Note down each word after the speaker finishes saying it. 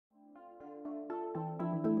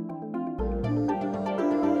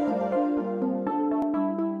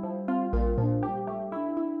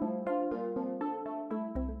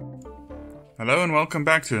Hello and welcome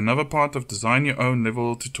back to another part of Design Your Own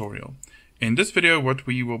Level tutorial. In this video what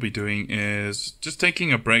we will be doing is just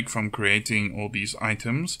taking a break from creating all these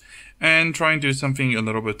items and trying to do something a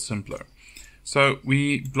little bit simpler. So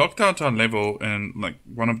we blocked out our level in like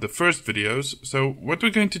one of the first videos. So what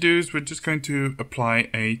we're going to do is we're just going to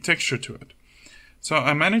apply a texture to it. So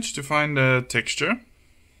I managed to find a texture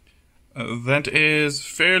that is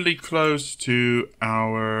fairly close to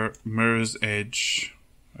our mirror's edge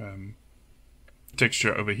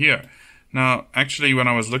texture over here. Now, actually, when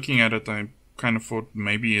I was looking at it, I kind of thought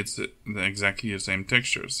maybe it's exactly the same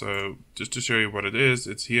texture. So just to show you what it is,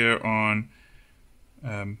 it's here on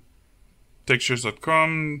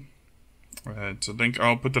textures.com. It's a link.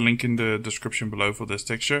 I'll put the link in the description below for this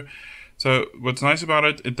texture. So what's nice about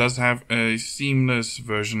it, it does have a seamless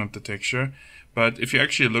version of the texture. But if you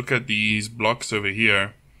actually look at these blocks over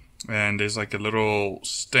here, and there's like a little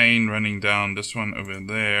stain running down this one over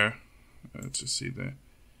there. Let's just see there.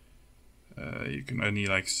 You can only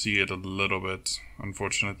like see it a little bit.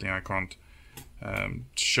 Unfortunately, I can't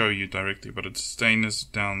show you directly, but its stain is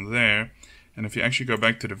down there. And if you actually go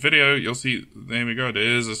back to the video, you'll see, there we go, there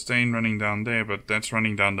is a stain running down there, but that's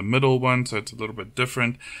running down the middle one, so it's a little bit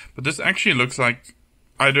different. But this actually looks like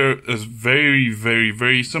either a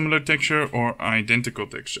very similar texture or identical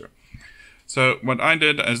texture. So what I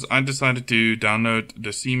did is I decided to download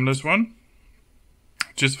the seamless one,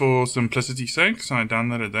 just for simplicity's sake. So I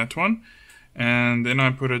downloaded that one, and then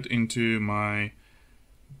I put it into my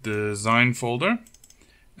design folder.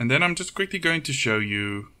 And then I'm just quickly going to show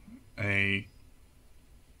you a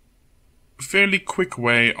fairly quick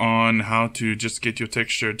way on how to just get your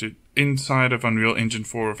texture to inside of Unreal Engine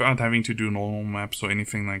 4 without having to do normal maps or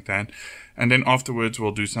anything like that. And then afterwards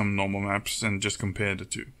we'll do some normal maps and just compare the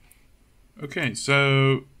two. Okay,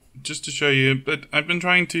 so just to show you, but I've been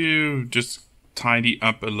trying to just tidy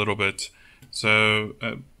up a little bit. So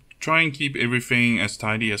try and keep everything as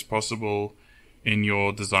tidy as possible in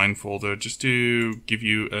your design folder, just to give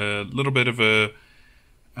you a little bit of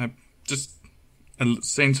just a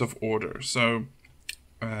sense of order. So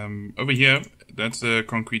over here, that's the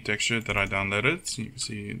concrete texture that I downloaded. So you can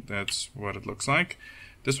see that's what it looks like.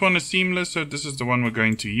 This one is seamless, so this is the one we're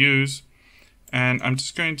going to use. And I'm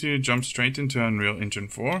just going to jump straight into Unreal Engine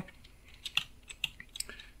 4.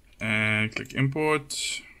 And click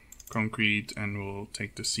import, concrete, and we'll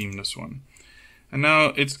take the seamless one. And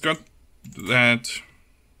now it's got that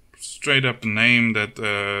straight up name that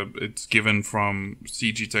it's given from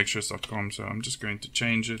cgtextures.com. So I'm just going to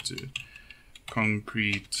change it to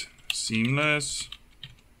concrete seamless.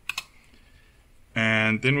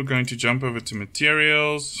 And then we're going to jump over to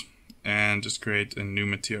materials and just create a new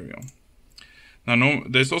material. Now,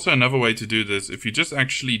 there's also another way to do this. If you just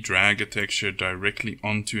actually drag a texture directly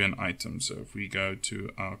onto an item. So if we go to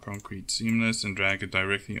our concrete seamless and drag it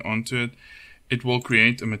directly onto it, it will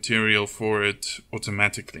create a material for it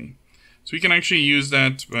automatically. So we can actually use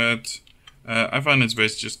that, but I find it's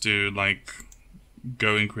best just to like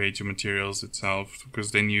go and create your materials itself,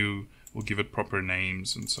 because then you will give it proper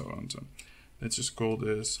names and so on. So let's just call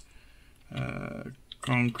this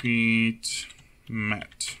concrete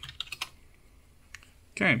mat.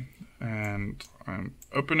 Okay, and I'm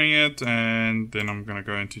opening it, and then I'm going to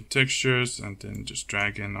go into textures and then just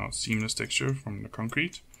drag in our seamless texture from the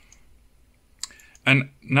concrete. And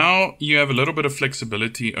now you have a little bit of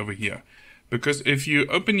flexibility over here, because if you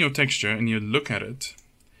open your texture and you look at it,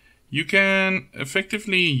 you can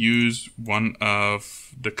effectively use one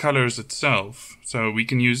of the colors itself. So we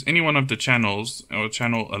can use any one of the channels or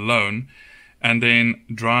channel alone and then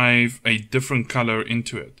drive a different color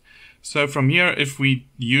into it. So from here, if we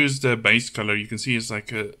use the base color, you can see it's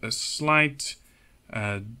like a slight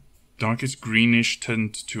darkish greenish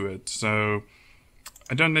tint to it. So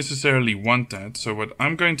I don't necessarily want that. So what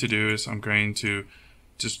I'm going to do is I'm going to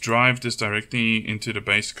just drive this directly into the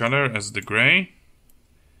base color as the gray.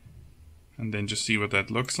 And then just see what that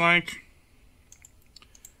looks like.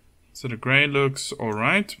 So the gray looks all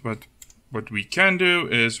right, but what we can do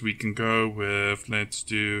is we can go with, let's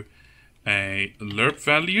do a lerp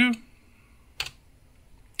value.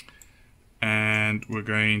 And we're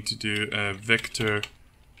going to do a vector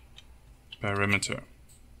parameter.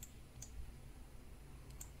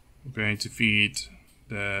 We're going to feed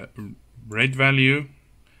the red value.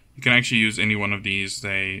 You can actually use any one of these.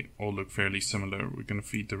 They all look fairly similar. We're going to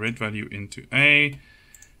feed the red value into A.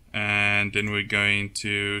 And then we're going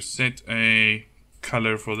to set a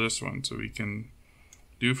color for this one. So we can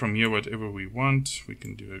do from here whatever we want. We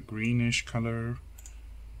can do a greenish color.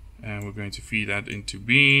 And we're going to feed that into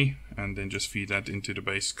B, and then just feed that into the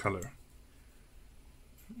base color.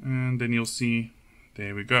 And then you'll see,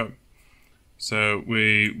 there we go. So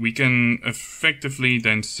we can effectively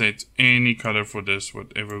then set any color for this,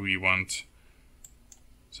 whatever we want.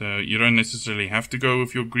 So you don't necessarily have to go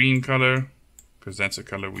with your green color, because that's a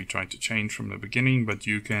color we tried to change from the beginning, but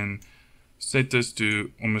you can set this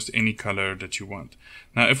to almost any color that you want.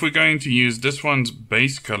 Now, if we're going to use this one's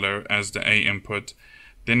base color as the A input,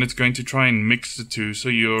 then it's going to try and mix the two, so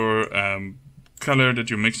your color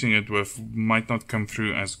that you're mixing it with might not come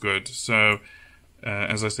through as good. So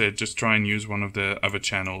as I said, just try and use one of the other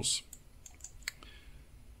channels.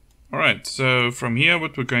 Alright, so from here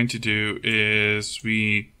what we're going to do is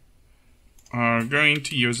we are going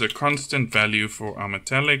to use a constant value for our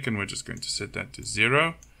metallic, and we're just going to set that to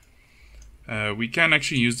 0. We can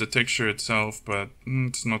actually use the texture itself, but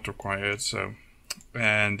it's not required. So,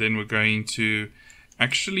 and then we're going to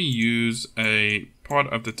actually use a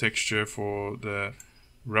part of the texture for the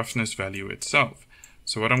roughness value itself.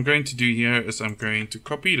 So what I'm going to do here is I'm going to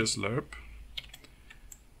copy this lerp,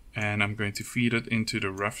 and I'm going to feed it into the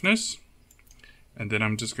roughness, and then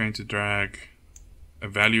I'm just going to drag a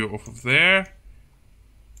value off of there,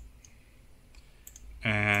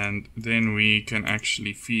 and then we can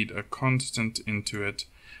actually feed a constant into it.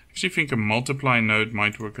 I actually think a multiply node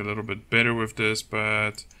might work a little bit better with this,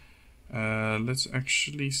 but let's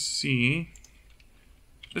actually see.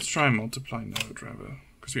 Let's try a multiply node rather,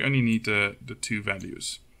 because we only need the two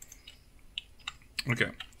values.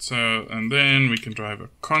 Okay, so and then we can drive a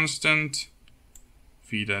constant,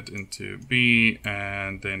 feed that into B,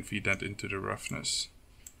 and then feed that into the roughness.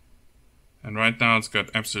 And right now it's got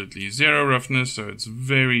absolutely 0 roughness, so it's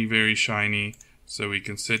very, very shiny. So we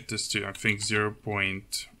can set this to, I think,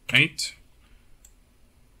 0.8.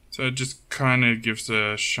 So it just kind of gives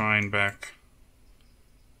a shine back.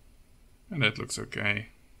 And that looks okay.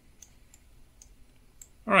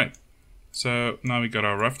 Alright, so now we got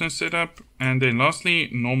our roughness set up. And then lastly,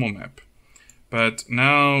 normal map. But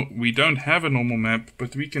now we don't have a normal map,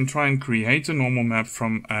 but we can try and create a normal map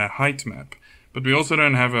from a height map. But we also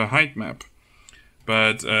don't have a height map.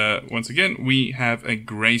 But once again, we have a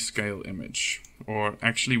grayscale image, or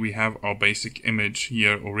actually we have our basic image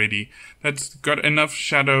here already that's got enough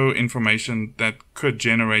shadow information that could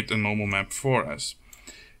generate a normal map for us.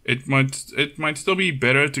 It might still be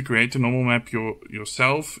better to create a normal map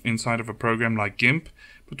yourself inside of a program like GIMP,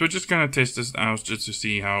 but we're just going to test this out just to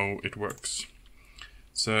see how it works.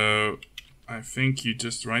 So I think you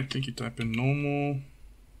just right click, you type in normal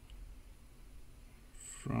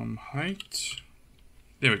from height.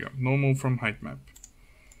 There we go, normal from height map.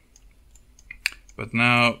 But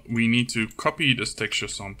now we need to copy this texture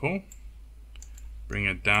sample, bring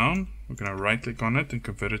it down. We're going to right click on it and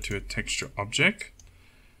convert it to a texture object.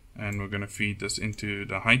 And we're going to feed this into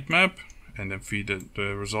the height map and then feed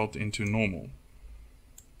the result into normal.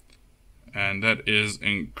 And that is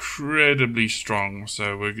incredibly strong.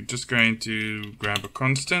 So we're just going to grab a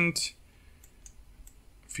constant,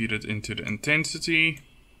 feed it into the intensity,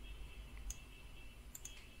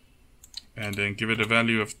 and then give it a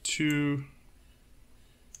value of 2.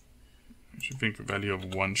 I should think a value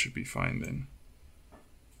of 1 should be fine then.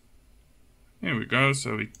 There we go,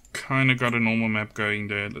 so we kind of got a normal map going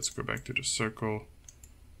there. Let's go back to the circle.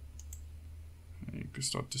 You can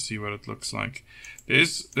start to see what it looks like.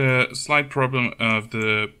 There's the slight problem of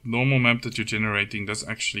the normal map that you're generating does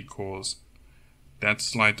actually cause that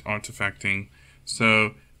slight artifacting.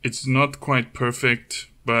 So it's not quite perfect,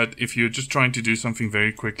 but if you're just trying to do something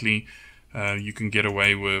very quickly, you can get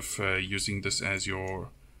away with using this as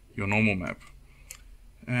your normal map.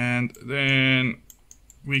 And then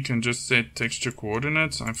we can just set texture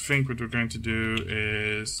coordinates. I think what we're going to do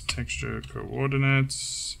is texture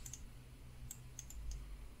coordinates.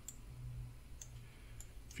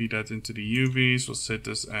 Feed that into the UVs. We'll set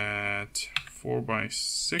this at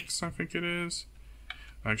 4x6, I think it is.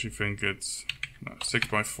 I actually think it's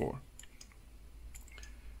 6x4.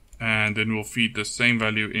 And then we'll feed the same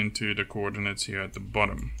value into the coordinates here at the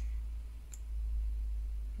bottom.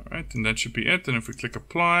 Alright, and that should be it. And if we click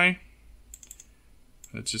apply,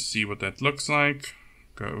 let's just see what that looks like.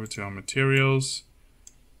 Go over to our materials,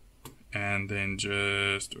 and then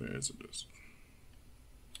just, where is it?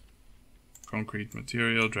 Concrete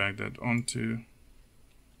material, drag that onto.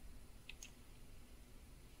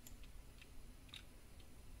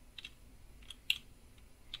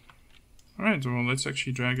 Alright, well, let's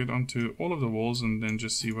actually drag it onto all of the walls and then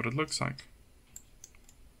just see what it looks like.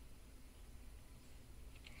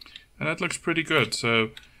 And that looks pretty good. So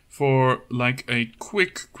for like a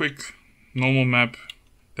quick normal map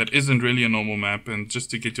that isn't really a normal map, and just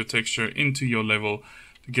to get your texture into your level,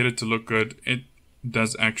 to get it to look good, it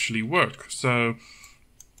does actually work. So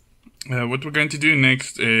What we're going to do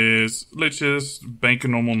next is let's just make a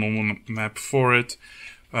normal map for it.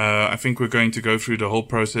 I think we're going to go through the whole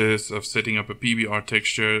process of setting up a PBR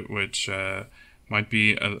texture, which might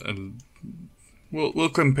be we'll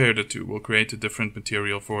compare the two. We'll create a different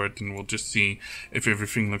material for it, and we'll just see if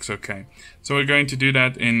everything looks okay. So we're going to do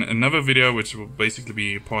that in another video, which will basically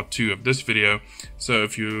be part 2 of this video. So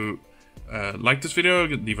if you like this video,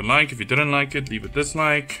 leave a like. If you didn't like it, leave a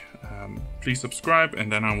dislike. Please subscribe,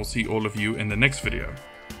 and then I will see all of you in the next video.